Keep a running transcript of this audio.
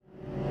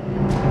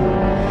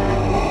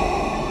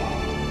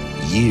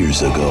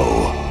years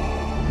ago,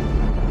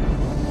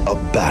 a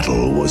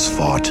battle was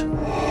fought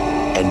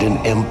and an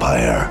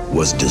empire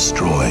was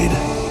destroyed.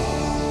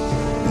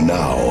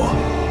 Now,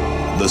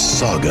 the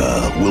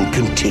saga will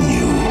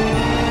continue.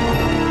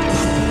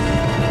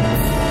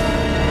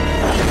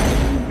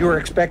 You were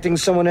expecting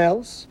someone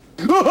else?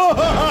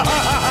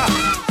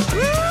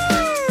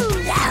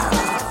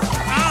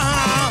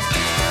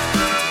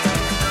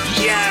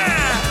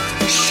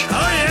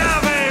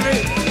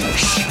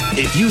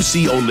 If you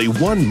see only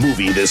one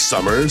movie this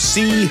summer,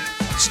 see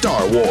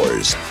Star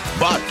Wars.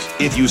 But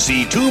if you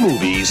see two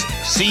movies,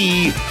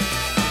 see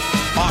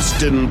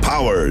Austin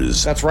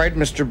Powers. That's right,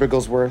 Mr.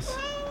 Bigglesworth.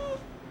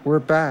 We're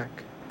back.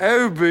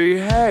 Oh,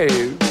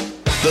 behave.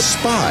 The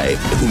Spy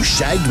Who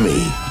Shagged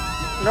Me.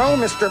 No,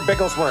 Mr.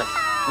 Bigglesworth.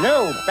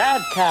 No,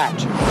 bad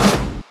catch.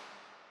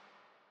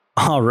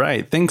 All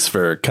right, thanks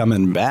for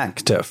coming back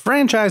to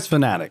Franchise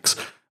Fanatics,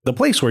 the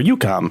place where you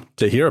come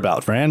to hear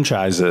about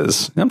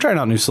franchises. I'm trying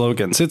out new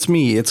slogans. It's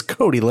me, it's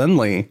Cody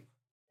Lindley.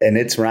 And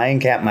it's Ryan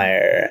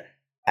Kappmeyer.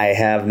 I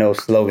have no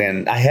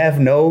slogan. I have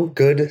no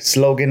good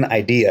slogan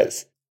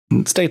ideas.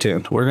 Stay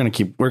tuned. We're gonna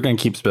keep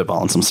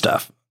spitballing some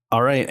stuff.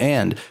 All right,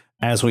 and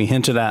as we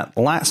hinted at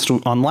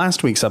on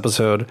last week's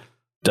episode,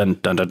 dun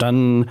dun dun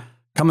dun,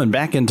 coming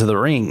back into the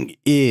ring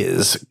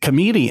is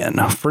comedian,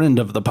 friend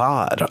of the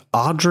pod,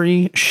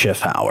 Audrey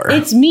Schiffhauer.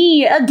 It's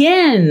me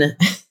again.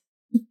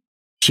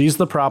 She's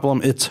the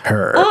problem. It's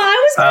her. Oh, I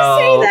was going to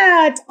say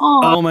that.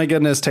 Oh my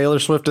goodness. Taylor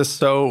Swift is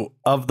so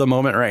of the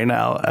moment right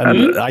now.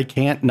 And I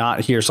can't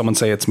not hear someone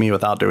say it's me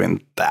without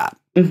doing that.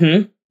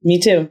 Mm-hmm. Me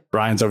too.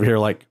 Brian's over here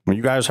like,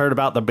 you guys heard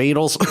about the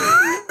Beatles?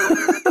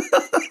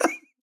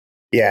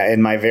 Yeah,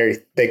 in my very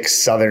thick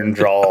southern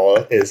drawl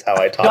is how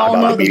I talk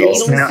about the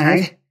Beatles.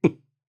 No,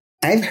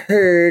 I've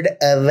heard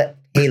of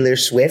Taylor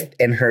Swift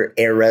and her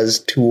Eras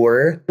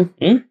tour.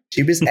 Mm-hmm.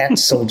 She was at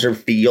Soldier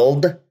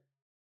Field.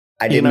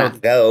 I did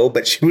not go,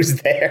 but she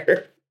was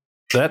there.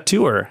 That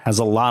tour has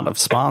a lot of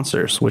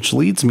sponsors, which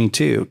leads me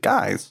to,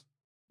 guys,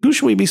 who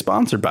should we be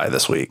sponsored by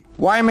this week?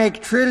 Why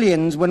make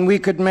trillions when we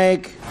could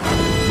make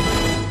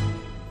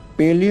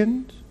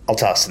billions? I'll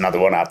toss another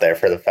one out there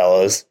for the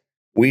fellows.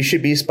 We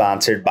should be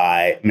sponsored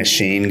by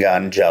Machine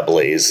Gun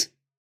Jubblies.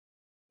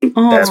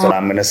 That's what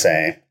I'm going to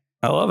say.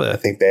 I love it. I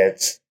think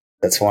that's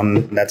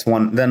one.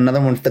 Then another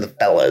one for the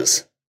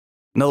fellas.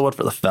 Another one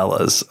for the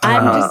fellas.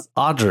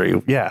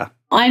 Audrey, yeah.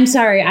 I'm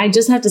sorry. I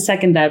just have to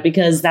second that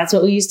because that's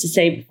what we used to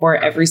say before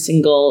every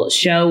single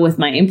show with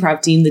my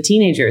improv team, the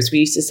teenagers. We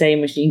used to say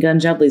Machine Gun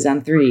Jubblies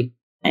on 3.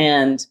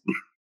 And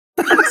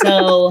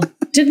so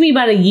it took me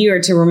about a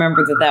year to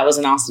remember that was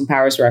an Austin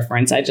Powers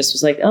reference. I just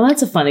was like, oh,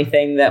 that's a funny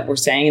thing that we're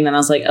saying. And then I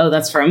was like, oh,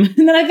 that's from.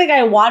 And then I think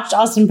I watched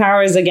Austin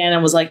Powers again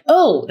and was like,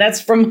 oh,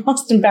 that's from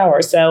Austin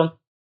Powers. So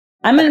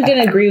I'm going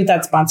to agree with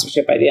that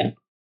sponsorship idea.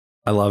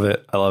 I love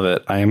it.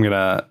 I am going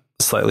to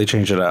slightly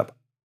change it up.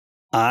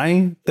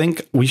 I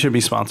think we should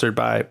be sponsored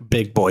by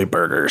Big Boy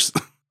Burgers.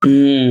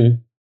 Nice.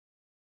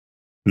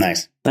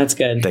 That's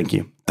good. Thank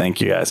you,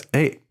 guys.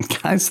 Hey,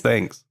 guys,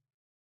 thanks.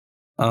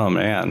 Oh,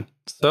 man.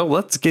 So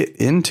let's get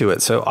into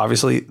it. So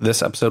obviously,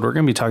 this episode, we're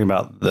going to be talking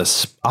about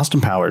this Austin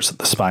Powers,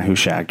 The Spy Who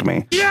Shagged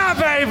Me. Yeah,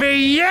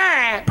 baby,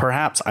 yeah!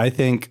 Perhaps, I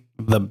think,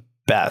 the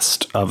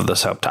best of the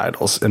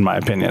subtitles, in my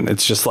opinion.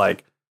 It's just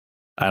like,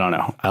 I don't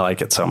know. I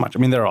like it so much. I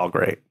mean, they're all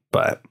great,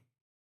 but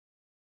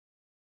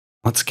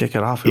let's kick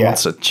it off. Who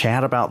wants to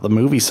chat about the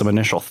movie? Some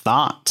initial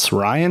thoughts,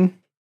 Ryan?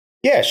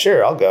 Yeah,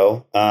 sure. I'll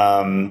go.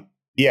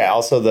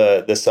 Also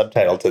the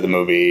subtitle to the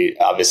movie,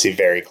 obviously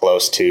very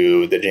close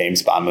to the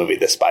James Bond movie,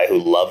 The Spy Who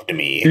Loved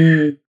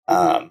Me.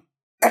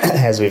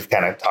 As we've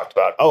kind of talked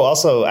about. Oh,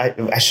 also,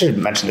 I should have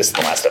mentioned this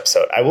in the last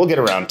episode. I will get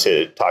around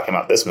to talking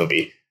about this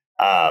movie.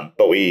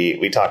 But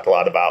we talked a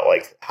lot about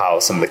like how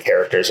some of the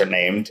characters are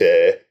named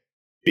to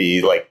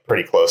be like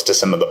pretty close to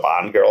some of the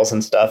Bond girls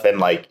and stuff. And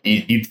like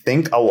you'd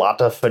think a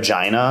lot of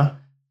vagina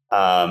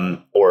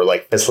or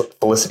like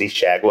Felicity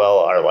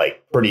Shagwell are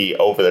like pretty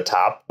over the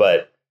top,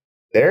 but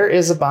there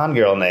is a Bond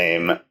girl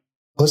named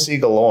Pussy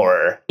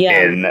Galore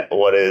in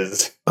what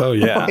is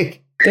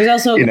like, there's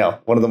also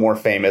one of the more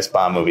famous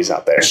Bond movies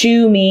out there.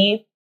 Chew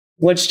Me,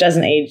 which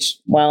doesn't age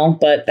well,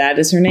 but that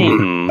is her name.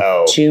 Mm-hmm.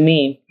 Oh, Chew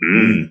Me.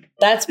 Mm.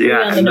 That's pretty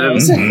on the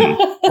nose.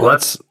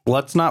 Mm-hmm.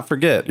 Let's not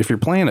forget, if you're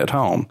playing at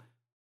home,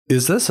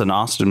 is this an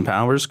Austin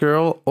Powers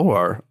girl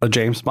or a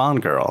James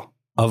Bond girl?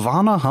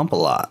 Ivana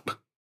Humpalot.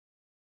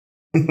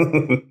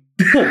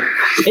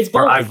 It's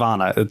both. Or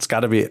Ivana. It's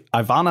got to be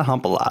Ivana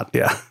Humpalot.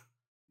 Yeah.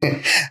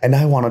 And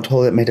I want a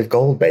toilet made of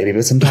gold, baby,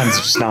 but sometimes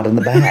it's just not in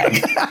the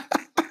bag.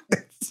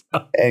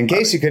 In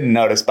case you couldn't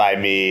notice by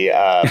me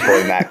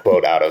pulling that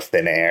quote out of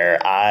thin air,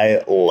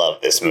 I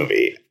love this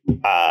movie.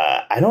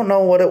 I don't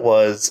know what it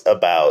was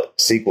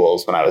about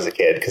sequels when I was a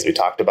kid, because we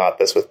talked about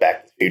this with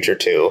Back to the Future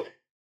too.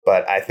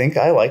 But I think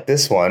I like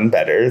this one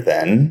better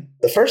than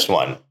the first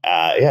one.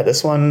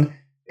 This one,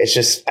 it's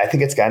just, I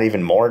think it's got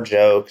even more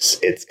jokes.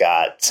 It's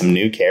got some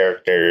new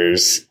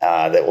characters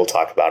that we'll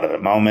talk about in a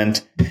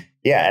moment.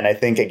 Yeah, and I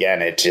think,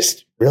 again, it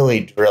just really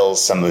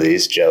drills some of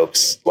these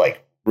jokes,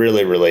 like,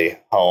 really, really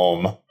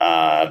home.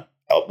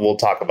 we'll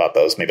talk about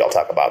those. Maybe I'll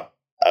talk about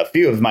a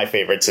few of my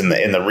favorites in the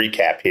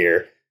recap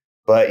here.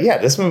 But yeah,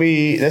 this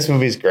movie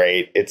is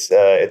great. It's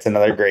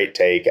another great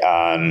take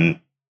on,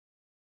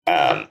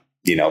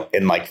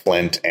 in like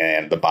Flint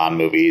and the Bond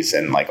movies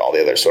and like all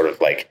the other sort of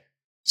like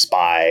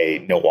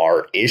spy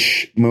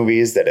noir-ish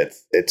movies that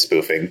it's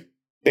spoofing.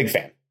 Big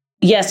fan.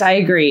 Yes, I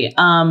agree.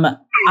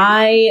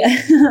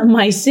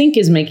 My sink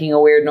is making a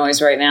weird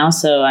noise right now,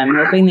 so I'm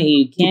hoping that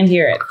you can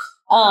hear it.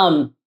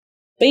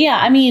 But yeah,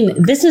 I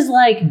mean, this is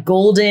like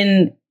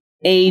golden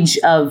age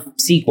of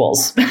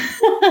sequels.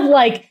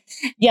 Like,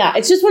 yeah,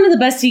 it's just one of the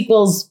best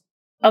sequels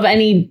of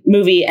any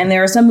movie. And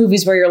there are some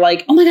movies where you're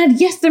like, oh my God,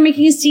 yes, they're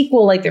making a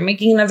sequel. Like they're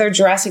making another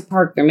Jurassic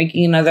Park. They're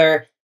making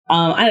another,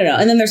 I don't know.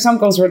 And then there's some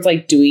girls where it's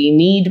like, do we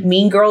need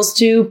Mean Girls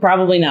 2?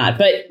 Probably not.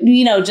 But,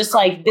 just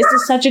like this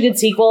is such a good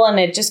sequel. And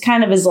it just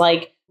kind of is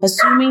like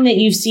assuming that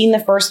you've seen the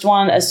first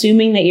one,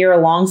 assuming that you're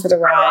along for the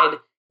ride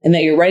and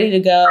that you're ready to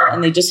go.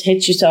 And they just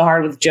hit you so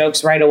hard with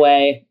jokes right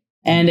away.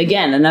 And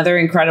again, another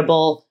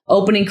incredible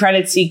opening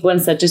credit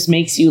sequence that just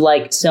makes you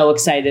like so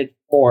excited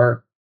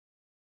for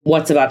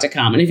what's about to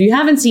come. And if you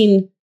haven't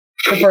seen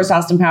the first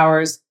Austin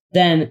Powers,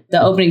 then the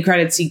opening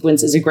credit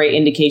sequence is a great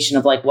indication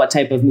of like what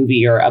type of movie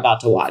you're about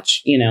to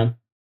watch,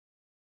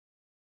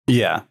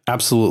 Yeah,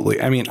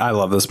 absolutely. I mean, I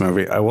love this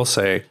movie. I will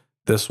say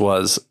this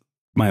was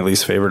my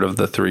least favorite of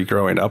the three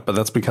growing up, but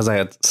that's because I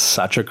had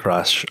such a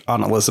crush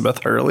on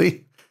Elizabeth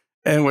Hurley.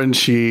 And when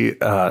she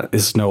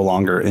is no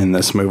longer in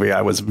this movie,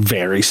 I was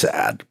very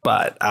sad.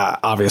 But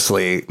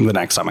obviously, the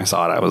next time I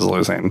saw it, I was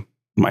losing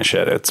my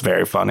shit. It's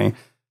very funny.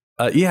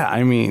 Yeah,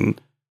 I mean,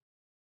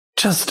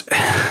 just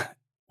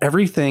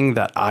everything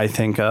that I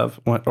think of,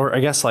 or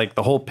I guess like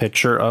the whole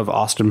picture of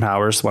Austin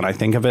Powers, when I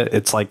think of it,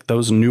 it's like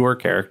those newer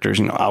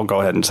characters, I'll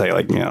go ahead and say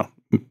like,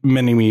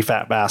 Mini-Me,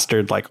 Fat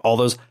Bastard, like all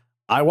those.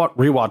 I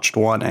rewatched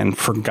one and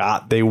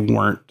forgot they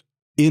weren't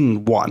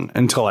in one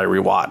until I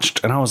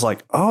rewatched. And I was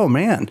like, oh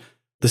man,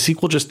 the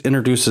sequel just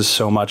introduces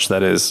so much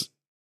that is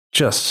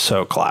just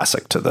so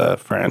classic to the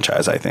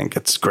franchise. I think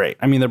it's great.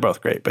 I mean, they're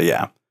both great, but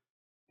yeah.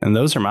 And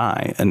those are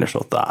my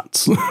initial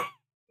thoughts.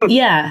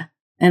 Yeah.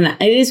 And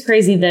it is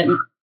crazy that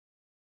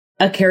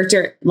a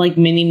character like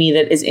Mini-Me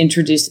that is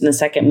introduced in the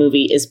second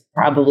movie is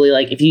probably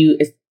like, if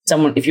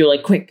you're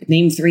like, quick,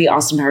 name 3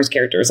 Austin Powers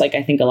characters, like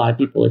I think a lot of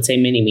people would say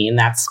Mini-Me, and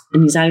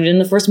he's not even in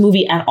the first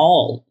movie at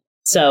all.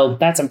 So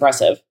that's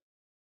impressive.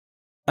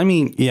 I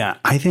mean, yeah,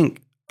 I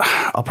think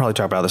I'll probably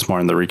talk about this more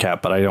in the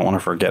recap, but I don't want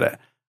to forget it.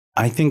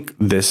 I think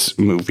this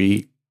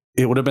movie,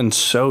 it would have been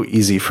so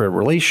easy for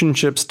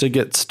relationships to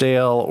get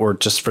stale or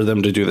just for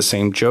them to do the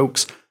same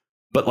jokes.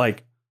 But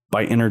like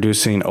by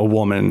introducing a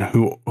woman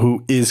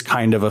who is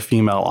kind of a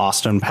female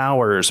Austin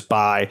Powers,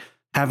 by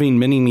having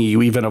Mini-Me,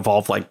 you even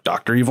evolve like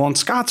Dr. Evil and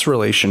Scott's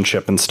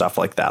relationship and stuff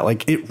like that.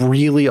 Like it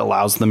really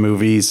allows the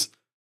movies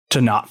to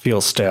not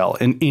feel stale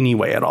in any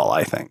way at all,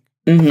 I think.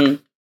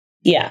 Mm-hmm.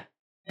 Yeah.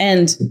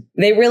 And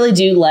they really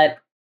do let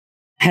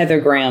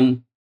Heather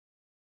Graham,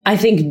 I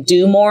think,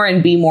 do more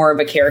and be more of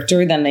a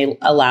character than they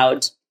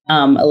allowed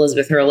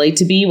Elizabeth Hurley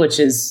to be, which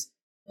is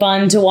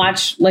fun to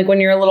watch like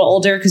when you're a little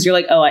older, because you're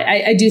like, oh,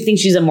 I do think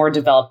she's a more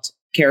developed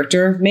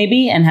character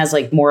maybe and has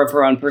like more of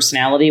her own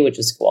personality, which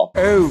is cool.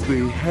 Oh,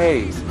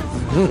 behave.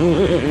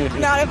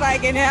 Not if I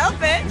can help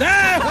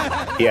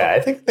it. Yeah,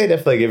 I think they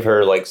definitely give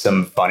her like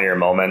some funnier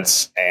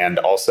moments, and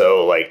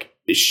also like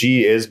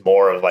she is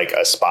more of like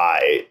a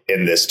spy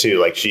in this too.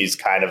 Like she's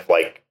kind of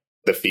like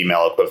the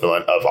female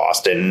equivalent of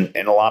Austin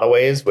in a lot of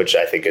ways, which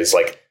I think is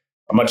like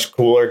a much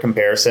cooler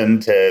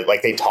comparison to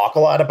like they talk a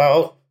lot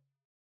about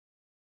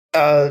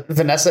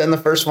Vanessa in the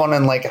first one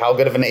and like how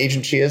good of an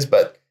agent she is,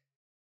 but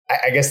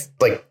I guess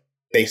like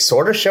they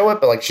sort of show it,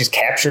 but like she's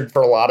captured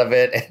for a lot of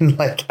it, and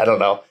like I don't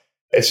know,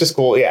 it's just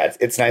cool. Yeah,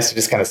 it's nice to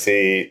just kind of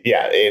see.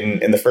 Yeah,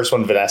 in the first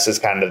one, Vanessa's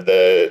kind of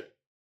the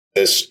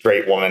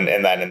straight woman,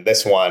 and then in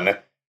this one,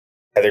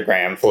 Heather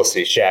Graham,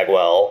 Felicity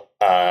Shagwell,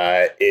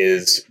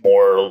 is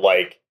more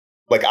like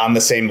on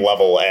the same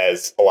level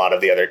as a lot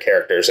of the other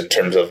characters in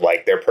terms of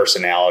like their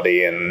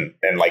personality and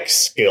like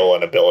skill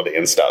and ability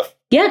and stuff.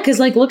 Yeah, because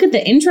like look at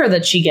the intro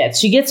that she gets.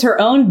 She gets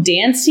her own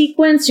dance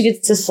sequence. She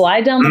gets to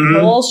slide down the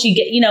pole. She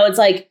get, it's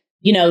like,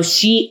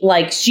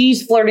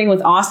 she's flirting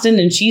with Austin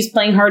and she's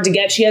playing hard to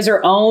get. She has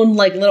her own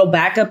like little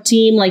backup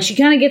team. Like she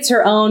kind of gets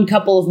her own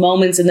couple of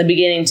moments in the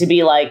beginning to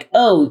be like,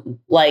 oh,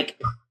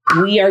 like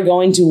we are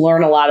going to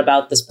learn a lot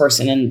about this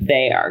person, and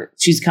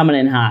she's coming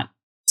in hot.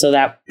 So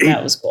that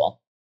was cool.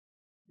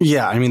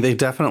 Yeah, I mean, they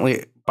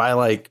definitely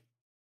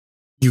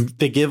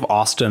they give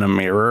Austin a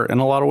mirror in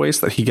a lot of ways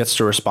that he gets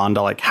to respond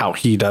to like how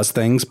he does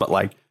things. But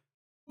like,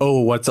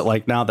 oh, what's it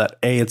like now that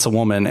A, it's a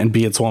woman, and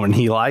B, it's a woman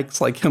he likes,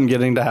 like him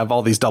getting to have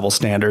all these double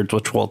standards,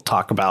 which we'll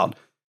talk about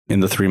in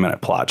the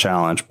 3-minute plot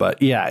challenge.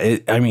 But yeah,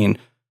 I mean,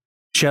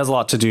 she has a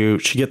lot to do.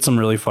 She gets some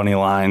really funny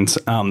lines.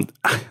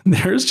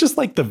 There's just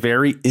like the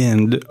very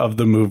end of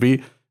the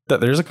movie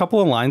that there's a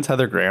couple of lines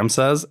Heather Graham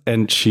says,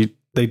 and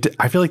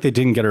I feel like they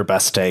didn't get her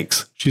best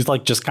takes. She's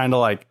like just kind of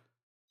like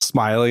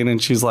smiling,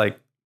 and she's like,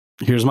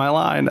 here's my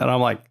line. And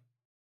I'm like,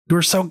 you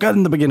were so good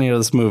in the beginning of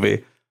this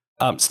movie.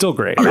 Still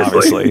great,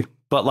 obviously.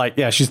 But like,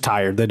 yeah, she's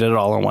tired. They did it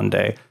all in one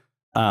day.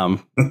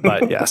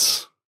 But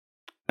yes.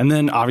 And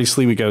then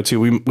obviously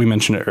we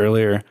mentioned it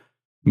earlier.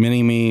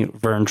 Mini-Me,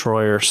 Vern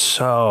Troyer,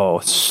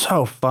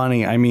 so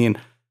funny. I mean,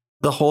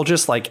 the whole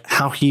just like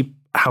how he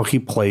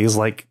plays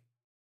like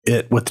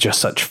it with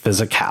just such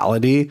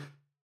physicality.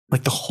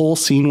 Like the whole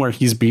scene where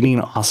he's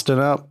beating Austin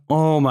up.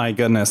 Oh my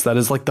goodness. That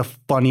is like the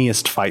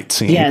funniest fight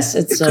scene. Yes,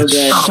 it's so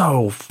good.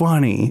 So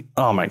funny.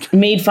 Oh my God.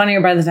 Made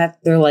funnier by the fact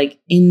that they're like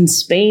in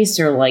space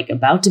or like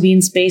about to be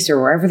in space or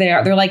wherever they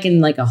are. They're like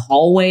in like a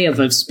hallway of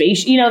a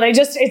space. You know,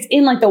 it's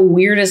in like the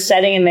weirdest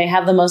setting and they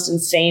have the most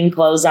insane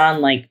clothes on.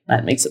 Like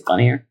that makes it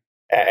funnier.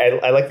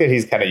 I like that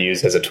he's kind of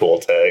used as a tool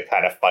to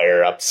kind of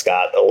fire up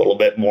Scott a little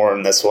bit more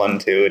in this one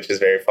too, which is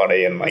very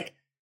funny. And like,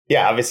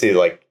 yeah, obviously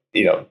like,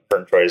 you know,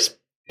 Vern Troyer's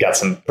got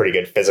some pretty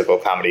good physical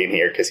comedy in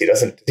here because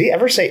does he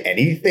ever say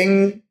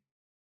anything?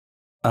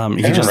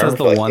 He just says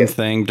the one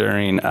thing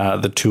during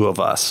The Two of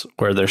Us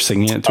where they're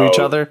singing it to each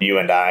other. You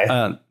and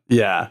I.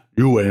 Yeah.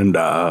 You and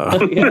I.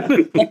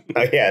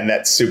 Yeah, and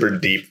that super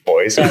deep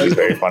voice, which is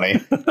very funny.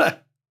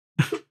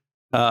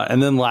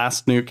 And then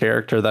last new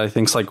character that I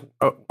think's like,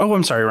 oh,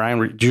 I'm sorry,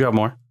 Ryan. Do you have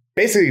more?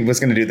 Basically was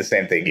going to do the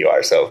same thing you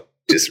are. So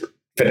just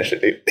finish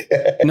it, dude.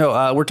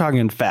 No, we're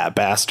talking fat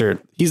bastard.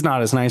 He's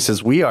not as nice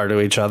as we are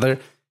to each other.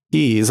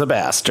 He's a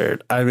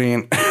bastard. I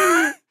mean,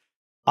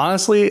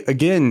 honestly,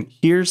 again,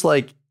 here's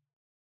like,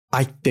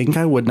 I think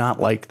I would not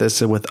like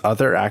this with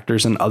other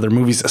actors in other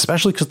movies,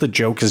 especially because the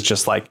joke is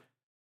just like,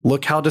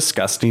 look how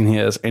disgusting he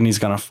is and he's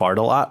going to fart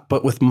a lot.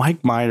 But with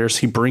Mike Myers,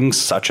 he brings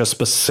such a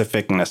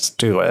specificness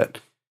to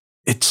it.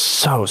 It's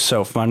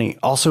so funny.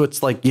 Also,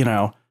 it's like, you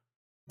know,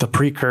 the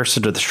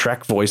precursor to the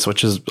Shrek voice,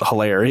 which is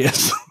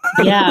hilarious.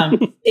 Yeah,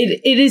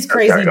 it is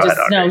crazy.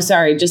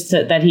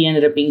 That he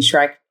ended up being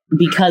Shrek.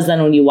 Because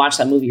then when you watch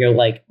that movie, you're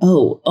like,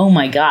 oh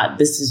my God,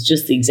 this is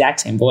just the exact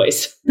same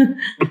voice.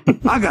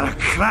 I got a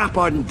crap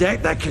on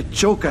deck that could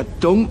choke a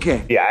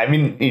donkey. Yeah, I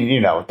mean,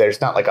 you know, there's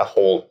not like a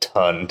whole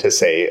ton to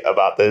say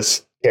about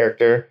this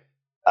character.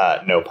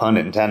 No pun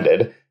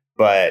intended.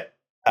 But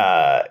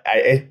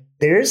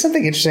there is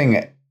something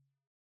interesting.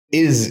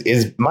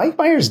 Is Mike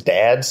Myers'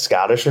 dad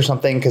Scottish or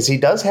something? Because he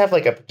does have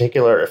like a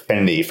particular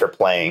affinity for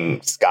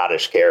playing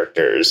Scottish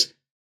characters.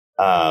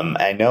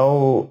 I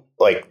know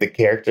like the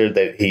character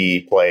that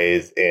he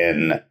plays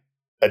in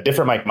a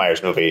different Mike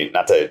Myers movie,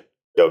 not to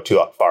go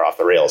too far off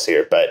the rails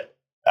here, but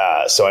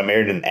So I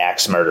Married an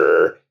Axe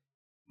Murderer.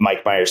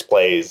 Mike Myers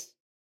plays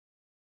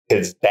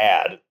his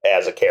dad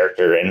as a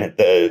character, and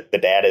the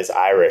dad is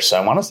Irish. So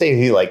I want to say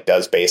he like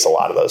does base a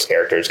lot of those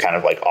characters kind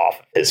of like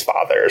off his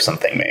father or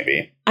something,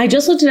 maybe. I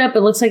just looked it up.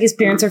 It looks like his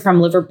parents are from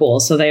Liverpool,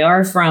 so they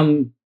are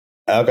from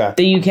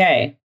the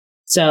UK.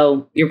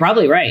 So you're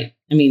probably right.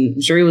 I mean,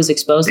 I'm sure he was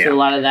exposed to a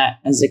lot of that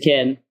as a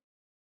kid.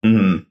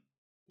 Mm-hmm.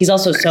 He's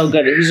also so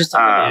good. He's just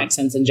talking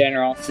accents in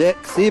general.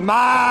 Sexy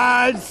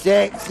man,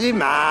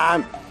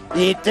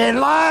 eating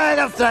like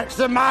a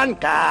sexy man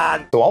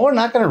can. So while we're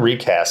not going to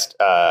recast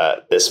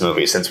this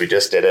movie, since we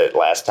just did it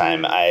last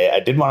time,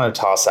 I did want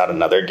to toss out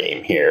another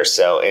game here.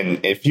 So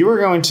if you were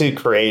going to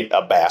create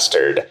a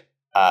bastard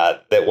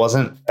that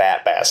wasn't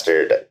fat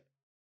bastard,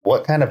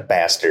 what kind of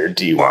bastard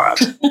do you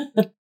want?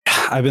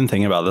 I've been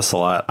thinking about this a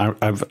lot. I'm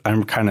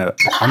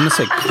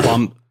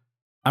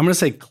going to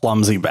say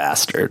clumsy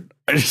bastard.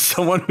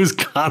 Someone who's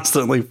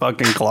constantly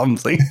fucking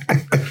clumsy.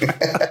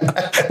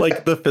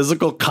 Like the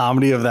physical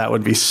comedy of that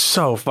would be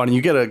so funny.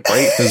 You get a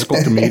great physical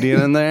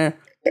comedian in there.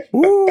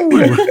 Woo.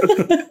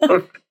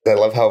 I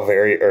love how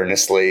very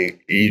earnestly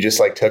you just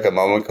like took a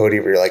moment, Cody,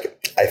 where you're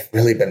like, I've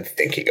really been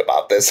thinking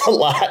about this a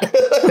lot.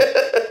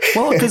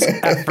 Well, because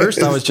at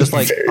first I was just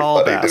like,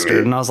 oh,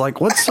 bastard. And I was like,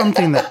 what's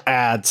something that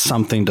adds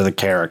something to the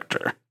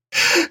character?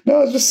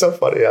 No, it's just so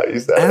funny how you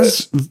said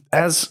it.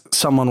 As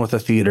someone with a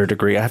theater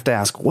degree, I have to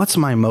ask, what's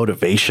my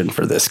motivation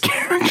for this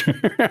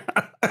character?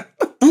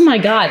 Oh my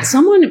God.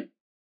 Someone,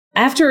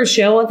 after a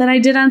show that I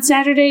did on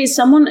Saturday,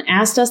 someone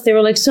asked us, they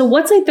were like, so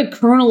what's like the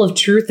kernel of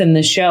truth in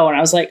this show? And I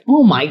was like,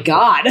 oh my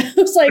God. I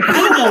was like, I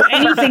don't know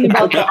anything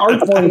about the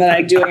art form that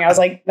I'm doing. I was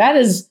like, that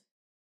is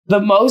the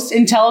most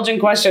intelligent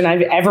question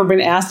I've ever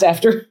been asked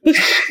after the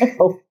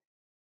show.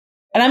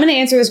 And I'm going to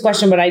answer this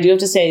question, but I do have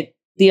to say,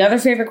 the other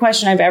favorite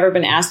question I've ever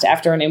been asked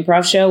after an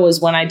improv show was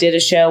when I did a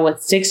show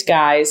with 6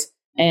 guys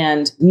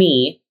and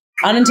me,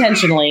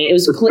 unintentionally. It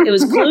was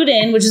Clued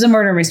In, which is a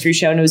murder mystery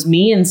show, and it was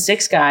me and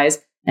 6 guys,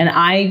 and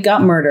I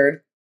got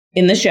murdered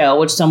in the show,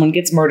 which someone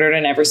gets murdered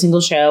in every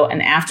single show.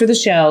 And after the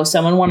show,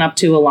 someone went up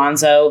to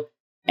Alonzo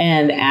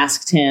and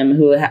asked him,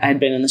 who had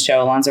been in the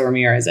show, Alonzo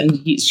Ramirez,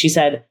 and she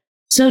said,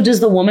 so does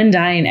the woman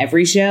die in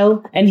every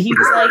show? And he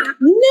was like,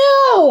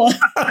 no.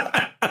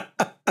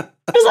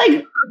 I was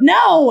like,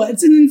 no,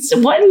 what an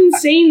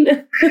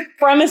insane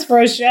premise for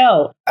a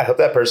show. I hope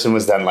that person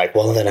was then like,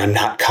 well, then I'm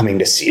not coming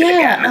to see it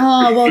again.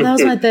 Oh, well, that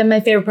was my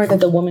favorite part, that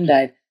the woman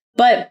died.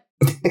 But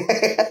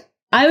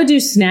I would do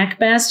snack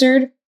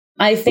bastard.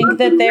 I think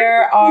that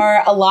there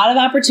are a lot of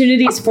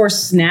opportunities for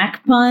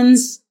snack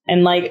puns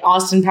And like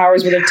Austin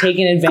Powers would have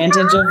taken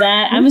advantage of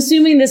that. I'm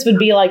assuming this would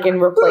be like in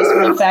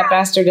replacement of Fat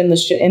Bastard in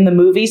the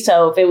movie.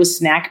 So if it was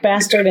Snack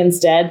Bastard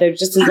instead, there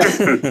just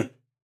is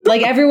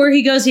like everywhere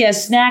he goes, he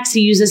has snacks. He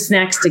uses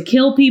snacks to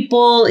kill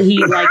people. He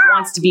like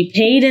wants to be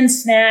paid in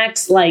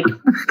snacks, like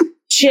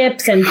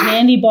chips and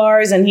candy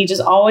bars, and he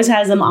just always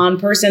has them on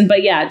person.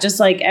 But yeah,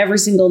 just like every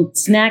single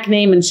snack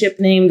name and chip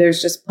name,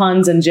 there's just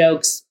puns and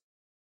jokes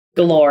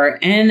galore.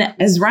 And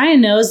as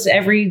Ryan knows,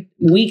 every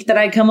week that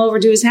I come over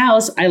to his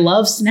house, I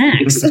love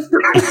snacks.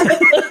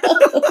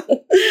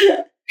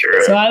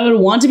 So I would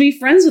want to be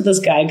friends with this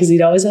guy because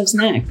he'd always have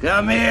snacks.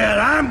 Come here,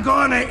 I'm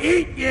gonna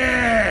eat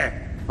you.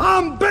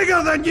 I'm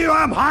bigger than you.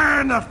 I'm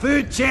higher in the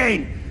food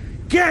chain.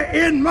 Get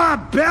in my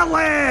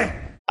belly.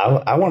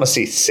 I want to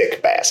see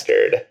Sick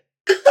Bastard.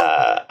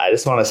 I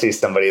just want to see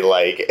somebody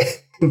like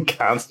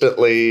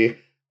constantly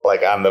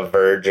like on the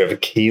verge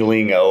of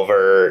keeling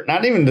over.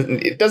 Not even,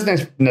 it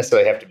doesn't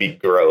necessarily have to be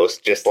gross,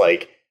 just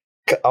like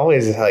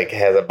always like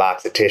has a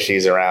box of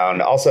tissues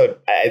around. Also,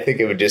 I think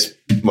it would just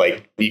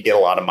like you get a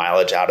lot of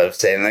mileage out of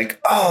saying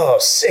like, oh,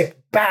 sick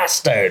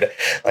bastard,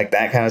 like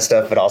that kind of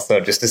stuff. But also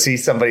just to see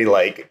somebody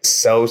like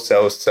so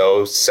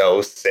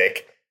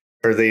sick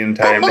for the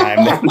entire time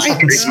on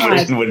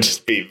screen would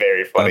just be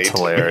very funny. That's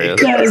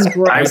hilarious. That is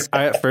gross.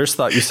 I at first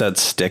thought you said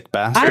stick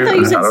bastard. I thought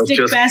you said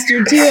stick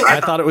bastard too. I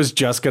thought it was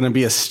just going to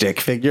be a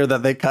stick figure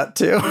that they cut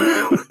to,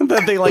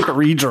 that they like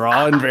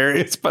redraw in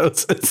various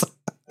poses.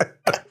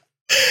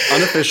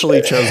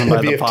 Unofficially chosen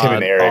by the pod. Tim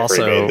and Eric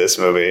remade this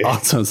movie.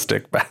 Also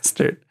stick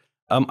bastard.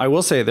 I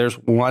will say there's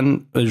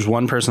one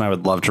person I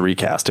would love to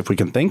recast if we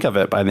can think of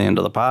it by the end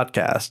of the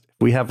podcast.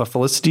 We have a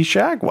Felicity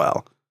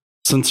Shagwell,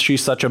 since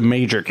she's such a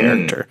major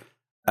character.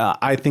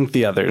 I think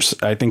the other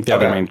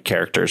main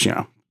characters,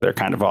 they're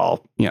kind of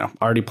all,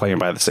 already playing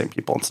by the same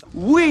people and stuff.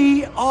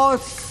 We are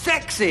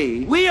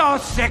sexy. We are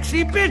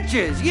sexy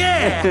bitches.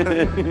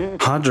 Yeah.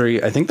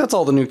 Audrey, I think that's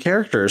all the new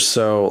characters.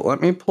 So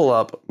let me pull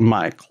up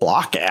my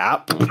clock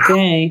app.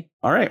 Okay.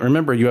 All right.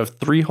 Remember, you have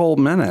 3 whole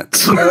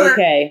minutes.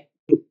 Okay.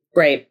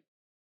 Great.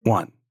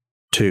 1,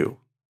 2,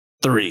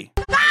 3.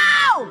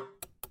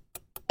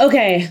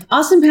 Okay,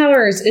 Austin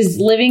Powers is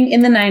living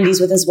in the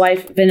 90s with his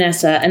wife,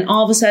 Vanessa, and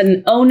all of a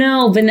sudden, oh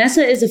no,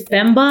 Vanessa is a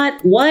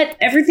fembot? What?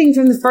 Everything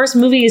from the first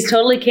movie is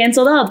totally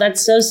canceled out.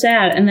 That's so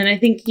sad. And then I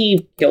think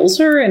he kills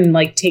her and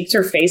like takes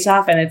her face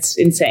off, and it's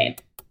insane.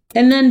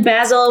 And then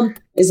Basil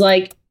is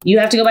like, you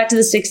have to go back to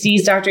the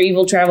 60s. Dr.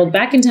 Evil traveled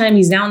back in time.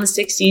 He's now in the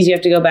 60s. You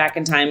have to go back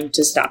in time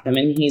to stop him.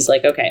 And he's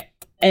like, okay.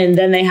 And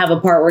then they have a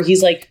part where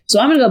he's like, so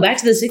I'm going to go back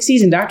to the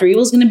 60s and Dr.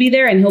 Evil's going to be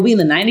there and he'll be in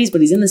the 90s,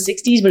 but he's in the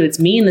 60s, but it's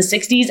me in the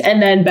 60s.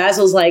 And then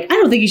Basil's like, I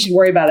don't think you should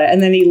worry about it.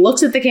 And then he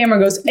looks at the camera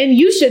and goes, and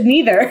you shouldn't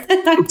either.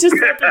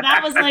 That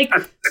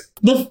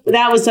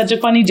was such a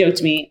funny joke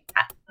to me.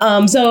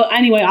 So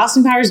anyway,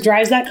 Austin Powers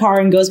drives that car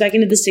and goes back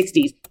into the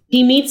 60s.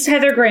 He meets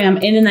Heather Graham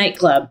in a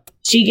nightclub.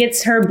 She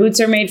gets her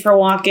boots are made for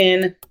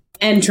walk-in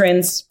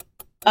entrance.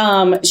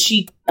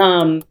 She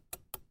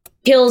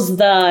kills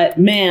the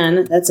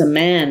man. That's a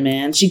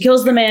man. She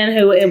kills the man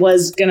who it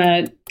was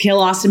gonna kill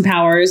Austin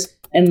Powers,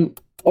 and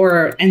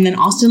then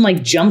Austin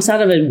like jumps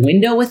out of a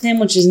window with him,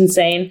 which is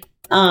insane.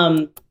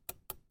 And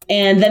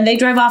then they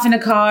drive off in a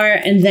car,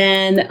 and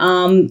then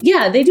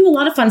they do a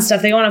lot of fun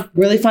stuff. They go on a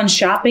really fun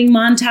shopping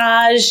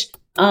montage.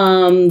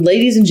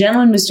 Ladies and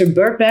gentlemen, Mr.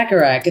 Burt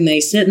Bacharach, and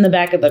they sit in the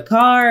back of the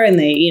car and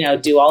they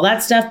do all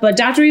that stuff. But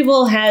Dr.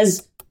 Evil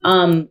has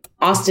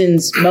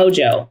Austin's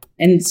mojo,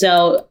 and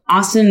so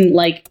Austin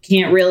like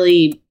can't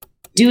really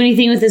do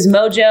anything with his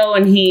mojo,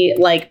 and he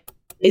like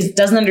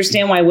doesn't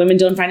understand why women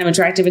don't find him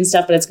attractive and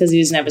stuff, but it's because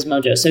he doesn't have his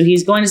mojo. So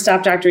he's going to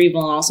stop Dr.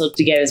 Evil and also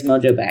to get his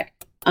mojo back.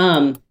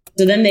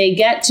 So then they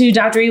get to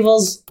Dr.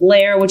 Evil's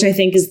lair, which I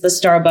think is the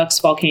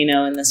Starbucks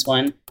volcano in this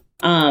one.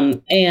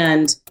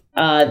 And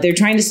they're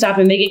trying to stop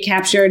him. They get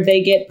captured.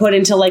 They get put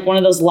into like one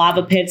of those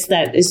lava pits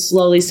that is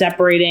slowly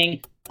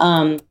separating.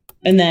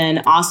 And then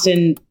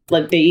Austin,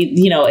 like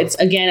it's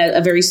again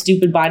a very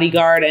stupid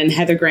bodyguard, and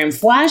Heather Graham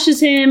flashes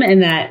him,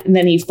 and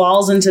then he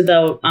falls into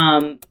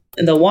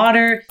the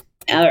water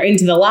or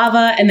into the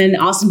lava, and then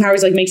Austin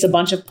Powers like makes a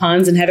bunch of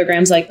puns, and Heather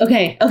Graham's like,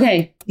 okay,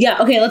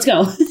 let's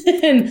go,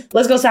 and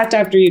let's go stop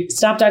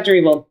Dr.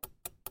 Evil.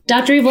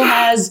 Dr. Evil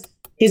has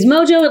his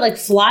mojo, it like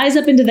flies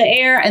up into the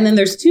air, and then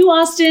there's 2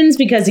 Austins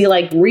because he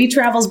like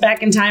retravels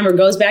back in time or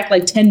goes back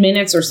like 10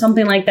 minutes or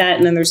something like that,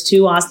 and then there's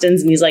 2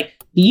 Austins, and he's like,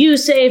 you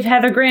save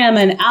Heather Graham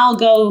and I'll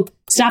go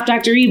stop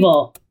Dr.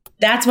 Evil.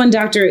 That's when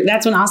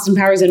Austin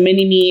Powers and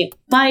Mini-Me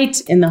fight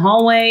in the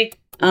hallway.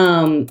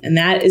 And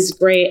that is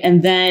great.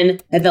 And then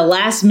at the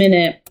last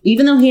minute,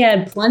 even though he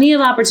had plenty of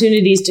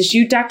opportunities to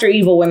shoot Dr.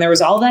 Evil when there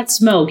was all that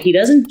smoke, he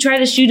doesn't try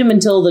to shoot him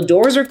until the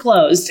doors are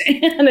closed.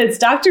 And it's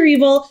Dr.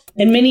 Evil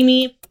and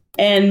Mini-Me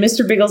and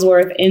Mr.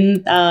 Bigglesworth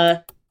in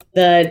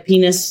the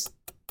penis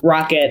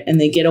rocket, and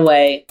they get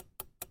away.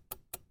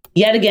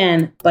 Yet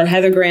again, but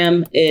Heather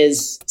Graham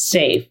is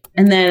safe.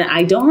 And then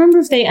I don't remember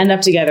if they end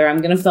up together.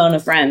 I'm going to phone a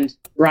friend,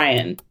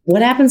 Ryan.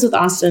 What happens with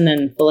Austin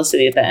and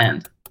Felicity at the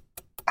end?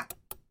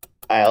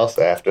 I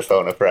also have to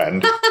phone a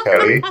friend,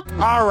 Cody.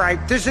 All right,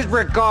 this is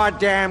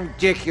goddamn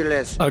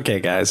ridiculous. Okay,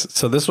 guys.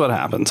 So this is what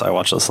happens. I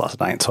watched this last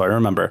night, so I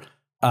remember.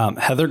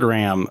 Heather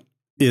Graham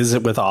is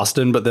with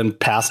Austin, but then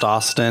past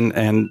Austin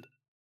and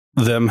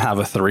them have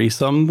a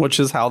threesome, which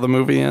is how the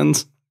movie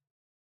ends.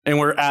 And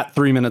we're at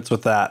 3 minutes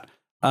with that.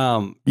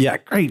 Yeah,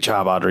 great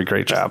job, Audrey.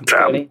 Great job.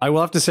 I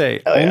will have to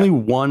say, only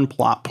one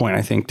plot point,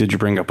 I think, did you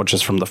bring up, which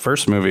is from the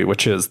first movie,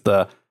 which is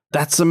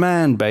that's the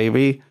man,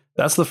 baby.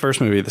 That's the first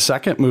movie. The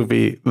second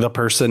movie, the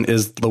person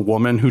is the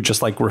woman who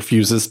just like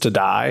refuses to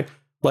die.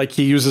 Like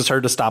he uses her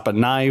to stop a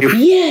knife,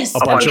 yes, a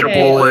bunch of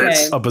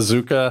bullets, a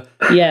bazooka.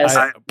 Yes.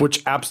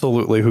 Which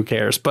absolutely, who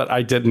cares? But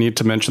I did need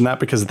to mention that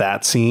because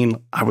that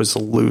scene, I was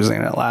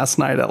losing it last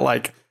night at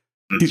like,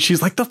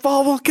 she's like, the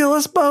fall will kill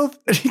us both.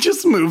 And he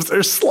just moves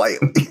her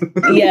slightly.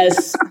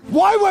 Yes.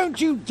 Why won't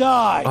you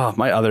die? Oh,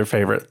 my other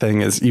favorite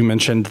thing is you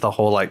mentioned the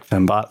whole like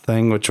fembot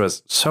thing, which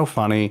was so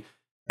funny.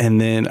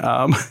 And then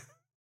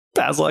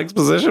Basil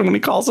Exposition, when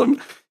he calls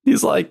him,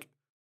 he's like,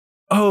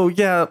 oh,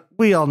 yeah,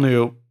 we all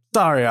knew.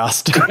 Sorry,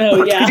 Austin.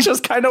 Oh, yeah. He's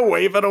just kind of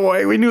waving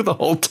away. We knew the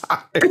whole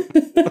time.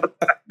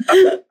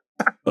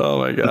 Oh,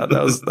 my God.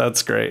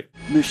 That's great.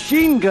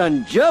 Machine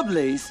gun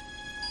jubblies?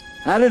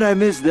 How did I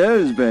miss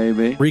those,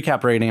 baby?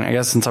 Recap rating. I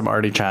guess since I'm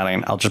already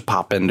chatting, I'll just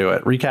pop into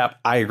it. Recap.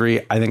 I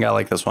agree. I think I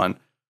like this one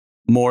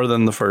more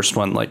than the first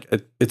one. Like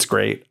it's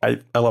great.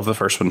 I love the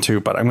first one, too,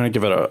 but I'm going to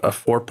give it a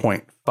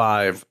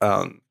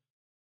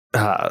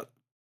 4.5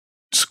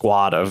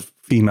 squad of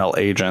female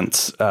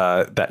agents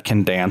that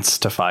can dance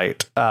to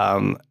fight.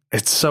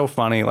 It's so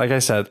funny. Like I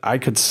said, I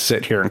could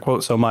sit here and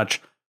quote so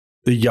much.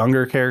 The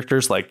younger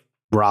characters, like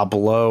Rob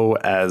Lowe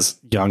as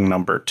young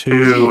number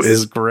 2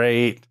 is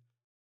great.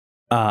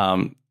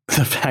 The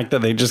fact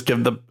that they just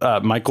give the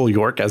Michael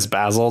York as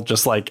Basil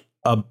just like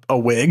a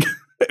wig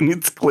and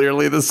it's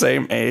clearly the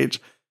same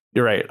age.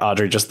 You're right,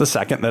 Audrey. Just the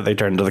second that they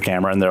turn to the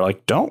camera and they're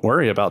like, don't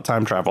worry about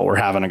time travel. We're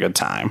having a good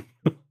time.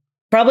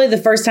 Probably the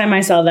first time I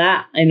saw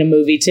that in a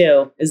movie,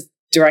 too, is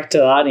direct to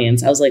the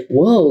audience. I was like,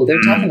 whoa,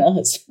 they're talking to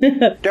us.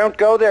 Don't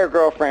go there,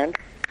 girlfriend.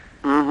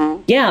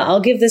 Mm-hmm. Yeah,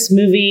 I'll give this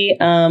movie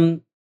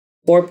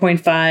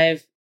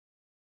 4.5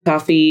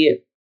 coffee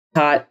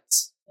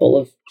pots full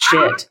of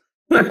shit.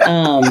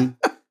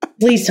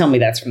 Please tell me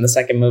that's from the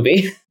second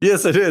movie.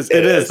 Yes, it is.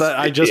 It is.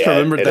 I just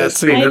remembered that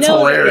scene. It's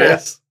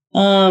hilarious.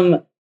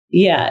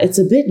 Yeah, it's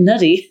a bit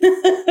nutty.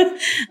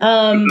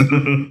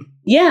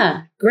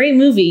 Yeah, great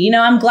movie. You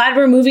know, I'm glad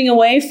we're moving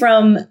away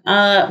from,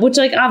 which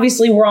like,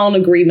 obviously we're all in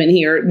agreement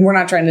here. We're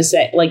not trying to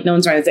say, like, no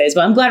one's trying to say this,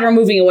 but I'm glad we're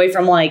moving away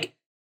from like,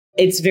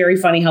 it's very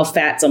funny how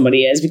fat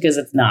somebody is because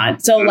it's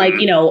not. So like,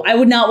 you know, I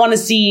would not want to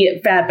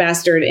see Fat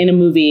Bastard in a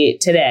movie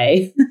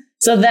today.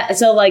 So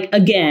like,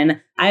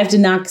 again, I have to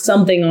knock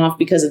something off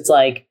because it's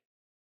like,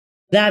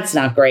 that's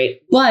not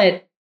great.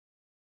 But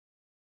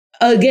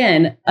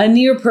again, a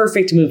near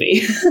perfect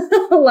movie.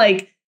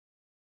 Like,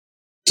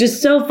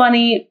 just so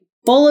funny,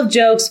 full of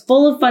jokes,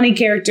 full of funny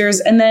characters.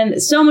 And then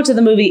so much of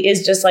the movie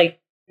is just like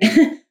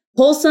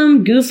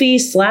wholesome, goofy,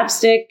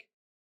 slapstick,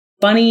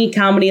 funny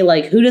comedy.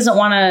 Like, who doesn't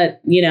want to,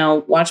 you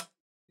know, watch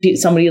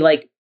somebody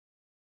like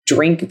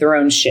drink their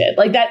own shit?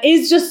 Like, that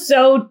is just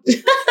so,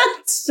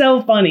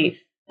 so funny.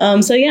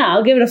 So yeah,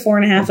 I'll give it a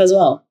 4.5 as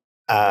well.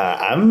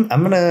 I'm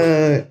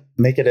gonna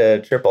make it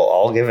a triple.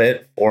 I'll give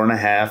it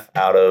 4.5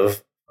 out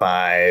of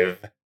 5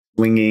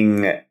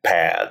 swinging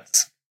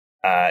pads.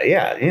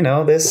 Yeah, you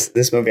know,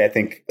 this movie, I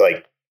think,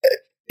 like,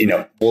 you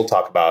know, we'll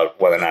talk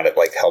about whether or not it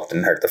like helped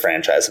and hurt the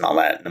franchise and all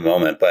that in a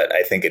moment, but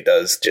I think it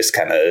does just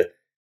kind of,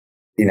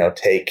 you know,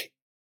 take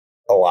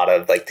a lot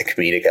of like the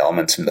comedic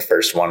elements from the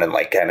first one and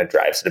like kind of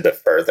drives it a bit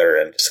further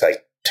and just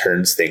like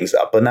turns things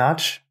up a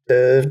notch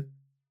to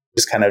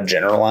just kind of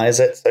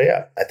generalize it. So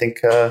yeah, I think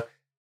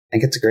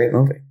it's a great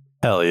movie.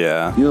 Hell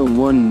yeah. You're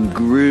one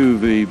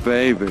groovy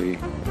baby.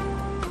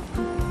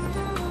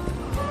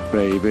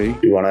 Baby.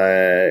 You want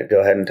to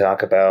go ahead and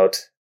talk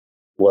about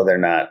whether or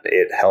not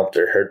it helped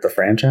or hurt the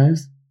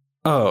franchise?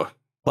 Oh,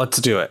 let's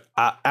do it.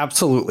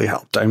 Absolutely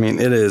helped. I mean,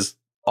 it's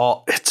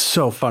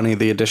so funny.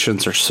 The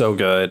additions are so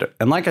good.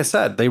 And like I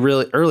said, they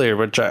really earlier,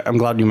 which I'm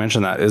glad you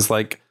mentioned that, is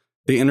like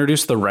they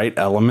introduced the right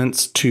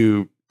elements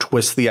to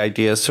twist the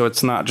idea. So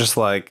it's not just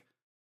like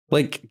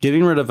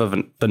getting rid of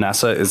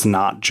Vanessa is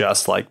not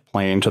just like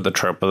playing to the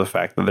trope of the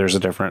fact that there's a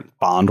different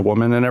Bond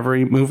woman in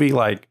every movie.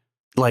 Like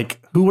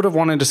who would have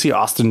wanted to see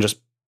Austin just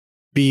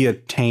be a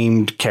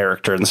tamed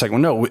character in the second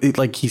one? No,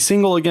 like he's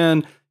single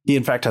again. He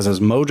in fact has his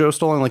mojo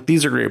stolen. Like,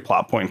 these are great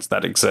plot points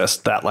that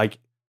exist that like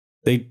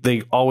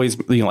they always,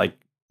 you know, like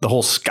the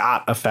whole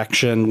Scott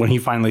affection when he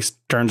finally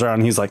turns around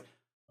and he's like,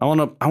 I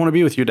want to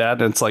be with you,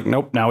 Dad. And it's like,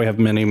 nope, now we have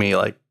Mini-Me.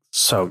 Like,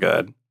 so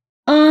good.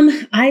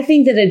 I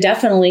think that it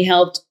definitely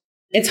helped.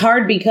 It's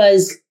hard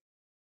because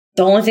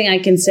the only thing I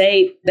can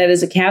say that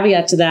is a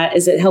caveat to that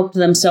is it helped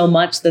them so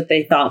much that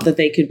they thought that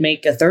they could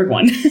make a third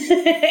one.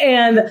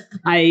 And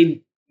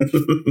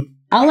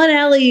I'll let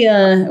Allie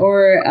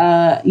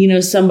or you know,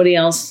 somebody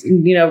else,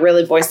 you know,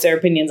 really voice their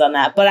opinions on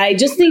that. But I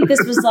just think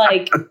this was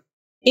like,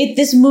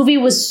 This movie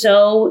was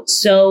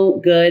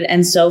so good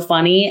and so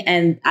funny.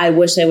 And I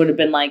wish they would have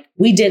been like,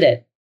 we did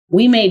it.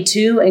 We made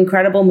 2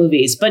 incredible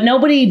movies, but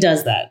nobody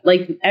does that.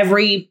 Like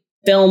every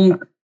film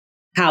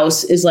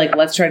house is like,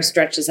 let's try to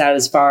stretch this out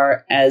as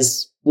far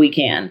as we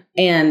can.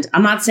 And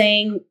I'm not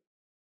saying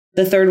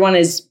the third one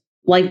is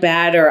like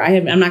bad, or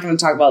I'm not going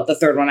to talk about the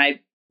third one.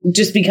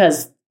 Just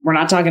because we're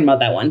not talking about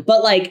that one,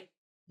 but like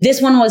this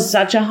one was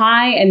such a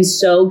high and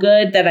so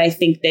good that I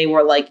think they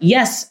were like,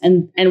 yes.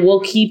 And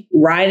we'll keep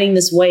riding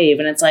this wave.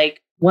 And it's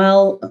like,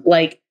 well,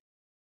 like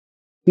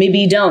maybe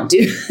you don't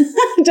do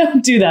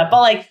that.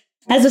 But like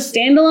as a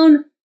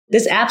standalone,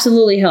 this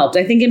absolutely helped.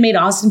 I think it made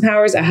Austin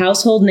Powers a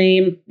household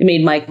name. It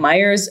made Mike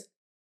Myers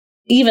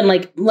even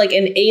like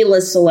an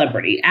A-list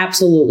celebrity.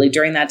 Absolutely.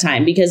 During that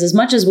time, because as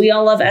much as we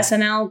all love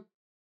SNL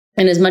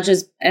and as much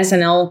as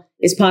SNL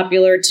is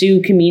popular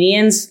to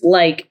comedians,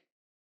 like,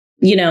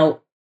 you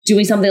know,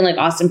 doing something like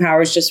Austin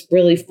Powers just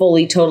really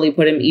fully, totally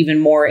put him even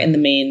more in the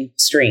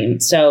mainstream.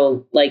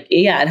 So like,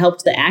 yeah, it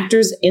helped the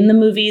actors in the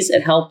movies.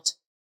 It helped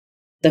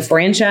the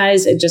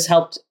franchise. It just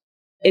helped.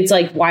 It's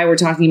like why we're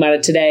talking about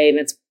it today. And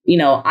it's, you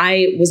know,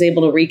 I was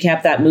able to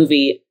recap that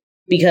movie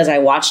because I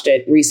watched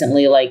it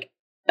recently, like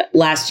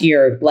last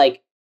year,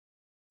 like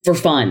for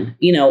fun,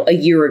 you know, a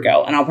year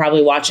ago. And I'll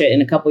probably watch it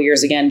in a couple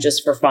years again,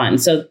 just for fun.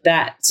 So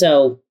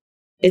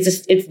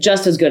it's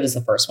just as good as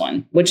the first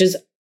one, which is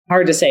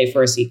hard to say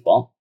for a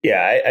sequel.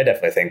 Yeah, I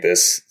definitely think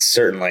this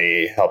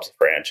certainly helps the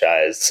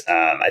franchise.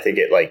 I think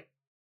it, like,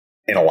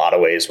 in a lot of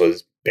ways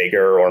was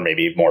bigger or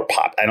maybe more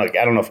pop. I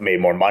don't know if it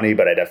made more money,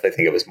 but I definitely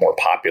think it was more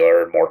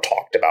popular, more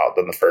talked about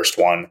than the first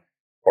one,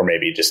 or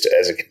maybe just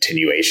as a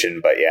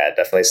continuation. But yeah, it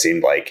definitely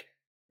seemed like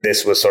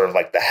this was sort of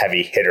like the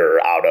heavy hitter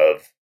out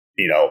of,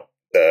 you know,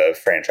 the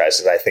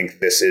franchises. I think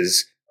this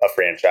is a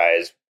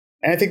franchise,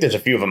 and I think there's a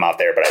few of them out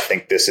there, but I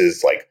think this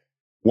is like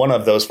one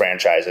of those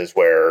franchises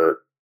where,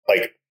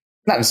 like,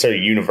 not necessarily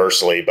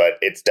universally, but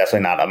it's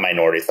definitely not a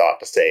minority thought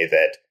to say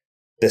that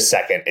the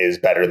second is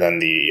better than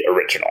the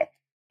original.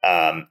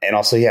 And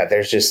also, yeah,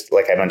 there's just,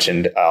 like I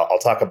mentioned, I'll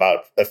talk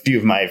about a few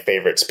of my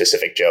favorite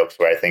specific jokes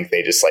where I think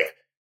they just like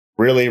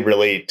really,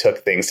 really took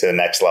things to the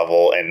next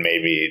level and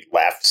made me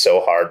laugh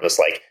so hard. Was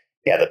like,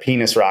 yeah, the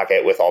penis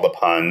rocket with all the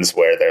puns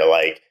where they're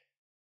like,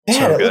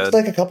 yeah, so it looks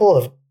like a couple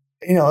of,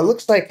 you know, it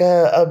looks like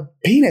a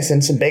penis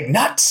and some big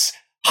nuts.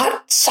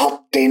 Hot,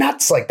 salty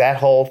nuts, like that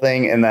whole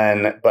thing. And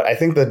then, but I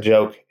think the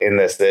joke in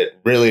this that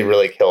really,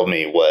 really killed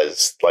me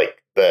was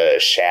like the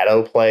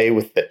shadow play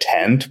with the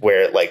tent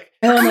where like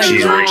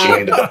she's reaching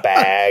into the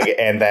bag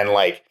and then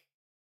like,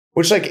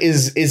 which like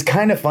is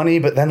kind of funny,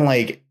 but then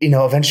like, you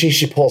know, eventually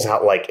she pulls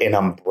out like an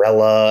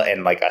umbrella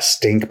and like a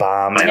stink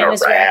bomb and a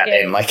rat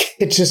and like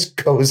it just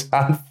goes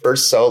on for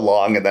so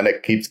long, and then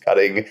it keeps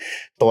cutting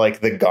to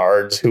like the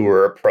guards who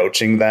were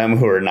approaching them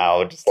who are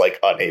now just like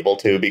unable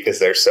to because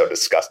they're so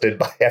disgusted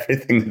by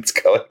everything that's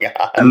going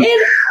on.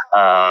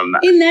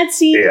 In that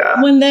scene,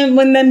 when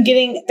they're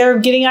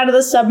getting out of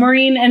the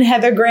submarine and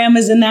Heather Graham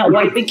is in that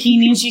white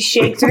bikini and she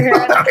shakes her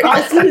hair.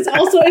 Austin is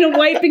also in a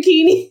white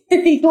bikini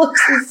and he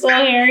looks so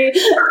hairy.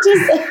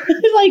 Just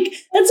like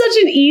that's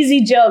such an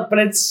easy joke, but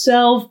it's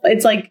so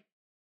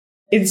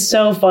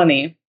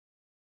funny.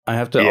 I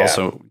have to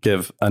also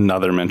give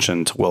another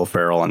mention to Will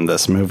Ferrell in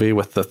this movie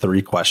with the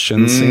 3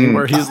 questions scene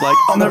where he's like,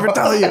 I'll never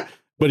tell you.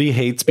 But he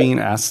hates being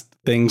asked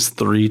things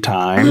 3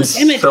 times.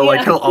 So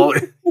like he'll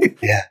always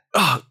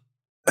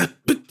and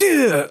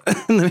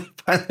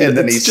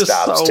then he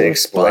stops to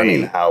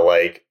explain how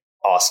like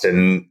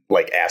Austin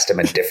like asked him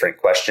a different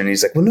question.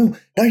 He's like, well, no,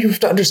 now you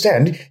have to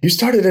understand. You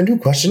started a new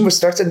question, which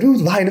starts a new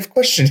line of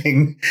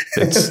questioning.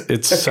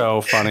 It's so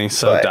funny,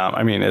 so dumb.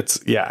 I mean,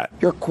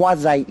 You're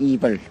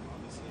quasi-evil.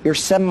 You're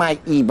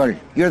semi-evil.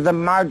 You're the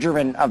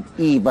margarine of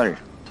evil.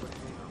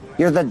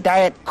 You're the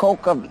Diet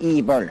Coke of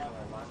evil.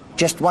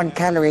 Just 1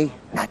 calorie,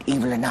 not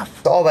evil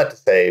enough. All that to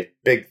say,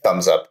 big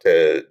thumbs up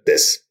to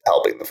this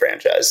helping the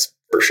franchise,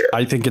 for sure.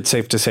 I think it's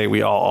safe to say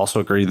we all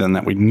also agree then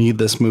that we need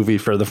this movie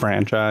for the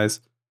franchise.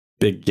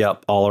 Big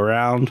yep all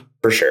around.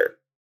 For sure.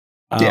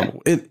 A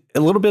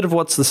little bit of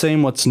what's the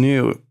same, what's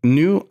new.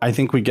 New, I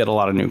think we get a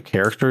lot of new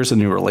characters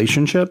and new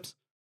relationships.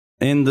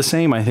 And the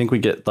same, I think we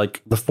get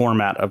like the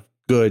format of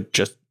good,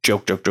 just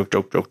joke.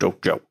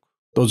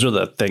 Those are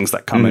the things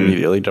that come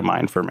immediately to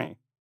mind for me.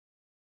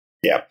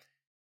 Yeah.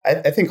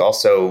 I think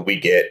also we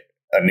get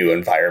a new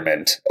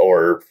environment,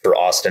 or for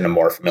Austin, a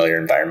more familiar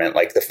environment.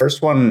 Like the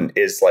first one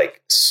is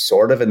like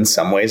sort of in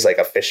some ways like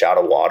a fish out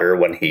of water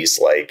when he's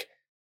like,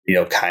 you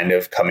know, kind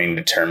of coming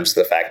to terms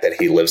with the fact that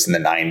he lives in the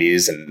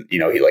 90s and, you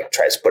know, he like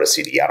tries to put a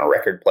CD on a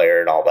record player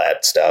and all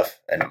that stuff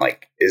and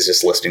like is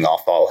just listing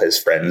off all his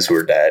friends who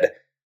are dead.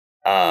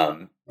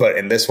 But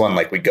in this one,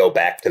 like we go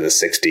back to the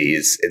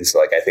 60s. And so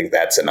like I think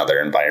that's another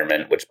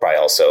environment, which probably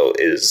also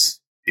is,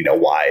 you know,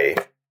 why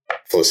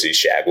Felicity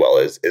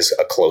Shagwell is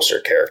a closer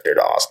character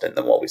to Austin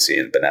than what we see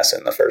in Vanessa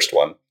in the first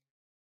one.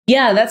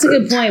 Yeah, that's a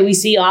good point. We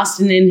see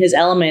Austin in his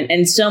element.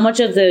 And so much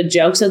of the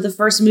jokes of the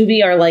first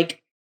movie are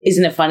like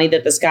isn't it funny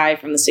that this guy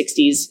from the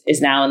 60s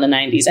is now in the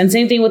 90s? And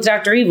same thing with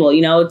Dr. Evil.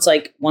 You know, it's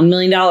like $1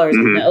 million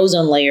in the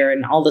ozone layer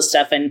and all this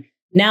stuff. And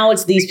now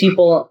it's these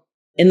people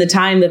in the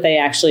time that they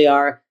actually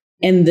are.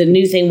 And the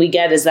new thing we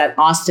get is that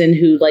Austin,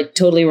 who like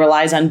totally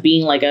relies on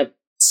being like a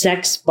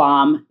sex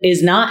bomb,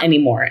 is not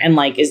anymore. And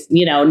like, is,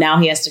 you know, now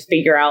he has to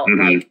figure out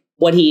like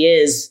what he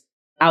is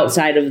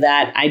outside of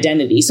that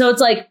identity. So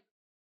it's like,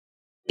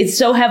 it's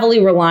so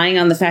heavily relying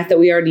on the fact that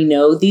we already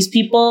know these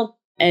people.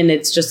 And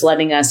it's just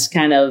letting us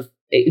kind of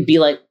be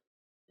like,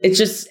 it's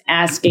just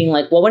asking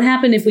like, what would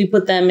happen if we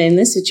put them in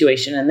this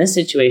situation and this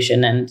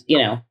situation? And, you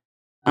know,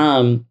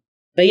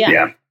 but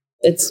yeah.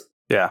 It's.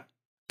 Yeah,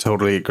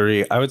 totally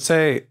agree. I would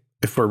say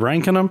if we're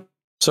ranking them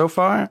so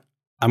far,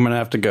 I'm going to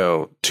have to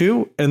go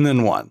 2 and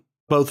then 1.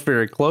 Both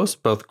very close,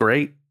 both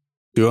great.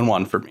 2 and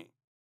 1 for me.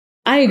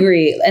 I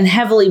agree. And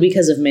heavily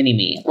because of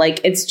Mini-Me. Like,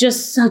 it's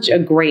just such a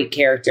great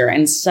character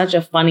and such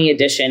a funny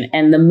addition.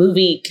 And the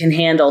movie can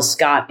handle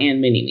Scott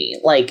and Mini-Me.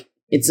 Like,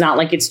 it's not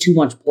like it's too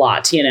much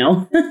plot, you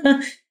know?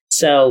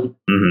 So,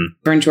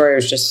 Vern Troyer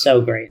is just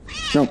so great.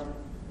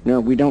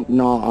 No, we don't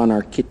gnaw on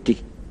our kitty.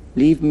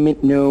 Leave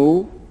Minnie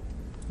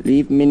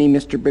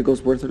Mr.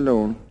 Bigglesworth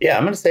alone. Yeah,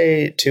 I'm going to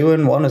say 2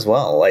 and 1 as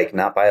well. Like,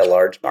 not by a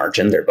large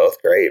margin. They're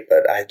both great,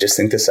 but I just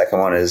think the second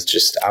one is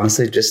just,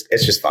 honestly,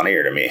 it's just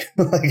funnier to me.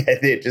 Like,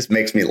 it just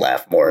makes me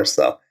laugh more.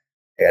 So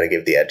I got to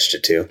give the edge to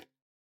 2.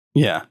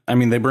 Yeah. I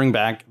mean, they bring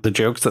back the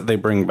jokes that they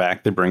bring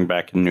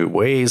back in new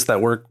ways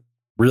that work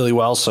really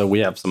well. So we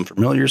have some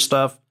familiar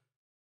stuff.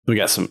 We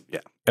got some.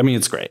 Yeah. I mean,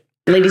 it's great.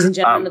 Ladies and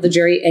gentlemen of the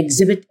jury,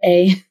 Exhibit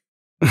A.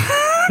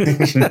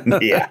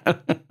 Yeah.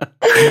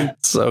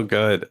 So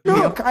good.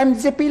 Look, I'm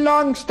Zippy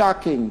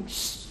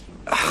Longstockings.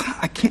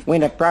 I can't.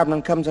 When a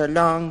problem comes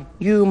along,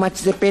 you must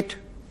zip it.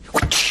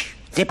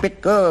 Zip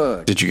it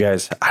good. Did you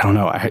guys, I don't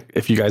know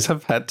if you guys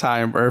have had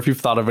time or if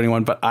you've thought of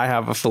anyone, but I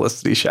have a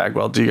Felicity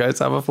Shagwell. Do you guys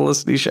have a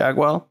Felicity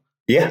Shagwell?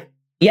 Yeah.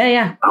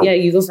 Yeah,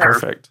 you go first.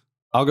 Perfect.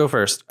 I'll go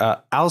first.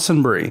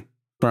 Alison Brie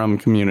from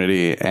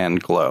Community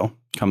and Glow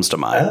comes to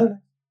mind.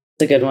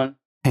 It's a good one.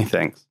 Hey,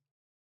 thanks.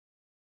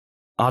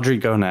 Audrey,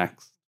 go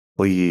next,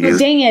 please.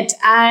 Dang it.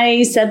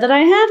 I said that I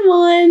had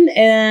one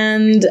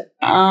and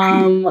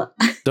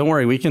don't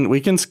worry, we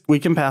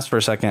can pass for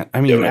a second.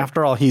 I mean,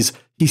 after all, he's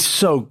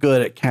so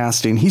good at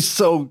casting. He's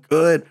so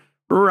good.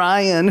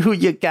 Ryan, who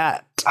you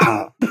got?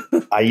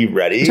 Are you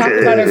ready? Talk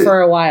about her for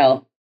a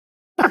while.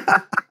 Okay.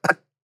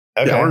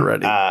 Yeah, we're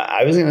ready.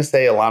 I was going to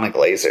say Alana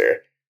Glazer.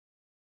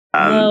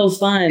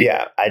 Fun.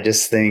 Yeah, I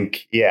just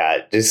think,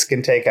 just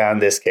can take on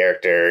this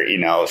character. You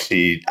know,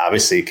 she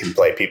obviously can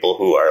play people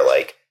who are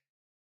like,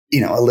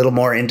 you know, a little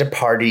more into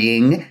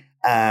partying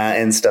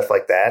and stuff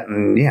like that.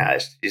 And yeah,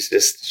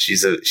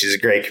 she's a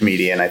great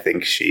comedian. I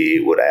think she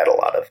would add a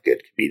lot of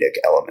good comedic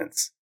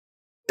elements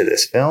to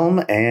this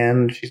film,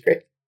 and she's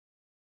great.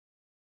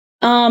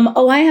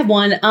 I have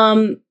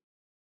one.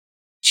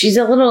 She's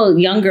a little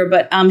younger,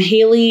 but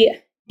Haley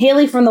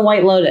from The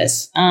White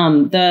Lotus.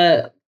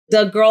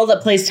 The girl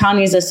that plays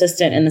Tanya's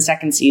assistant in the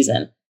second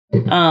season.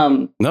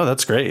 No,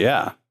 that's great.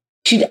 Yeah.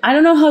 I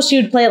don't know how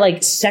she would play it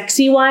like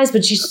sexy wise,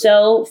 but she's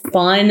so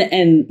fun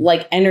and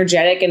like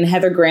energetic, and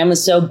Heather Graham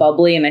is so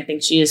bubbly, and I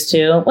think she is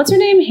too. What's her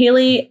name?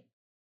 Haley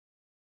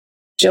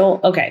Joel.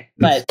 Okay.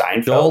 But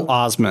Joel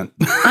Osment.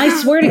 I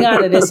swear to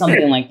God, it is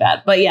something like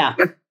that. But yeah,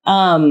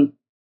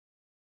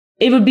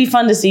 it would be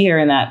fun to see her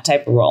in that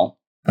type of role.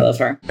 I love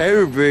her.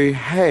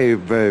 Hey,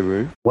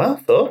 baby. Well,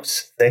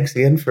 folks, thanks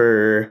again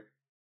for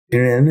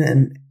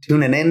tuning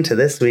in to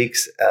this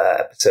week's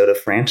episode of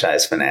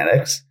Franchise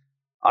Fanatics.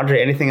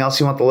 Audrey, anything else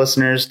you want the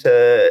listeners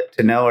to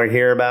know or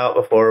hear about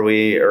before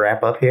we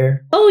wrap up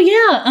here? Oh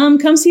yeah,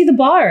 come see the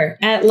bar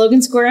at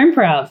Logan Square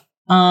Improv.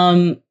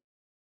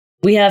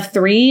 We have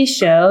 3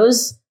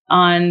 shows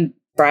on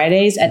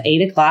Fridays at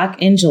 8:00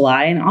 in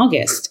July and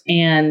August,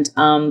 and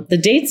the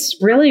dates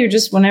really are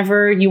just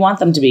whenever you want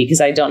them to be,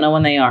 because I don't know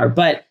when they are.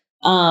 But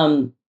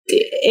I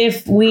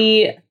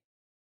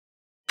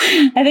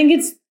think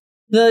it's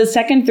the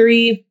second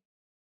 3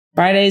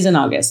 Fridays in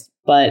August,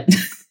 but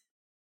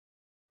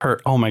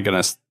oh my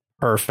goodness.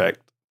 Perfect.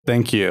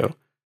 Thank you.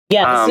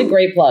 Yeah, this is a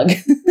great plug.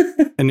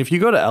 And if you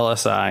go to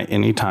LSI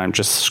anytime,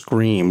 just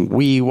scream,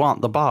 "We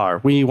want the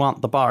bar. We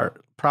want the bar."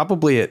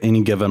 Probably at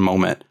any given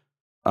moment,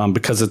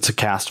 because it's a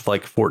cast of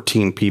like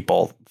 14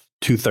 people.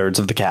 2/3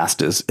 of the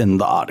cast is in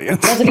the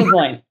audience. That's a good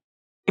point.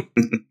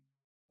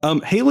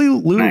 Haley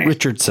Lou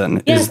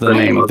Richardson is the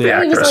name of the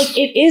actress. Was like,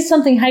 it is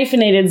something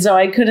hyphenated, so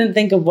I couldn't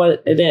think of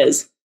what it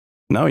is.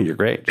 No, you're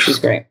great. She's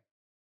great.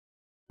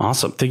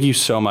 Awesome. Thank you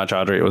so much,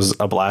 Audrey. It was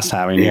a blast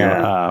having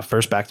you.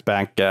 First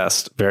back-to-back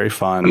guest. Very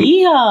fun.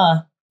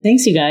 Yeah.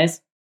 Thanks, you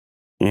guys.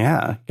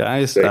 Yeah,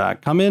 guys,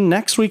 come in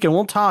next week and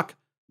we'll talk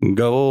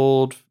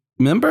Gold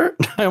Member.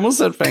 I almost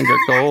said Finger.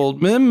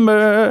 Gold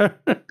Member.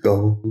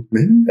 Gold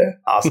Member.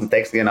 Awesome.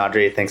 Thanks again,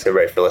 Audrey. Thanks,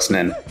 everybody, for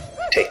listening.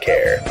 Take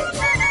care.